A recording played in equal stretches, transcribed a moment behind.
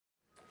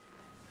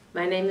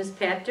My name is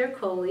Pat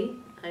Dercoli.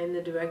 I'm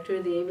the director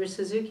of the Aber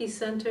Suzuki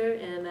Center,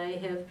 and I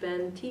have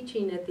been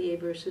teaching at the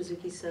Aber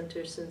Suzuki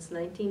Center since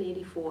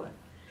 1984.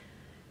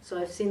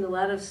 So I've seen a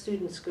lot of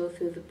students go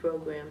through the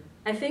program.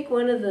 I think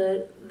one of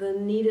the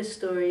neatest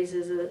stories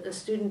is a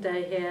student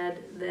I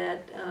had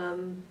that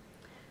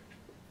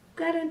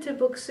got into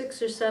book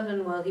 6 or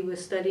 7 while he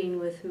was studying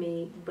with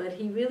me, but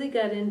he really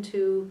got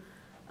into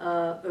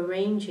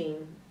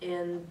arranging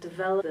and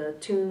developed a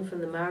tune from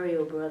the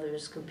Mario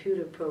Brothers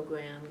computer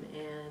program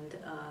and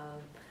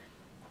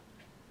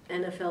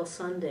NFL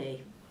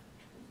Sunday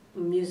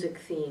music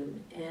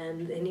theme,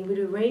 and he would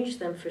arrange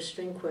them for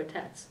string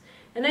quartets.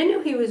 And I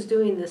knew he was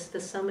doing this to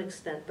some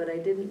extent, but I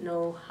didn't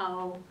know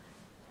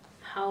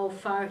how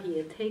far he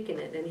had taken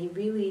it, and he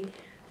really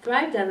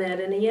thrived on that,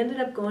 and he ended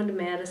up going to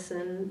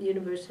Madison,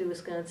 University of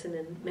Wisconsin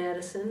in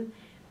Madison,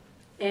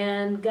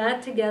 and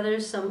got together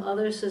some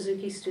other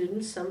Suzuki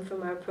students, some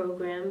from our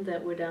program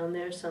that were down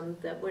there, some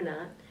that were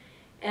not,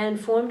 and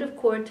formed a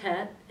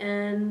quartet,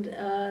 and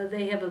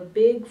they have a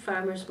big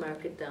farmer's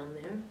market down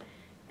there,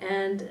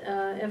 and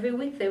every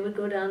week they would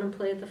go down and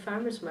play at the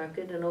farmer's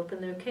market and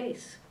open their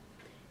case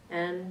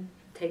and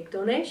take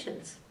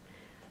donations.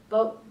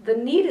 But the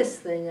neatest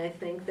thing, I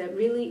think, that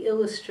really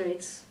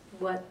illustrates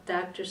what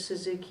Dr.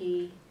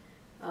 Suzuki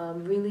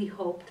really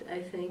hoped, I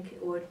think,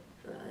 or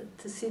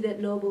to see that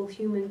noble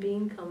human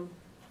being come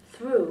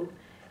through,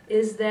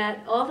 is that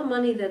all the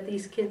money that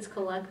these kids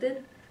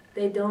collected,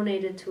 they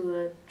donated to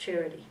a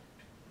charity.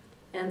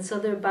 And so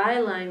their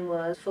byline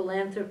was,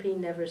 "Philanthropy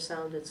never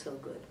sounded so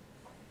good."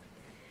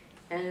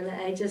 And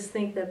I just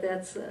think that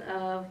that's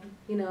a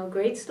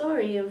great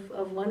story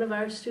of one of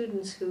our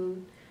students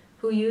who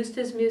used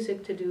his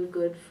music to do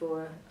good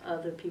for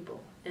other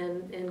people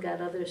and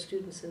got other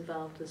students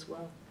involved as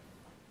well.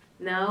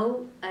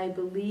 Now, I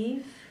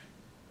believe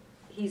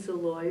he's a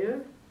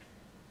lawyer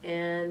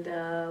and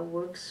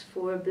works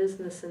for a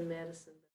business in Madison.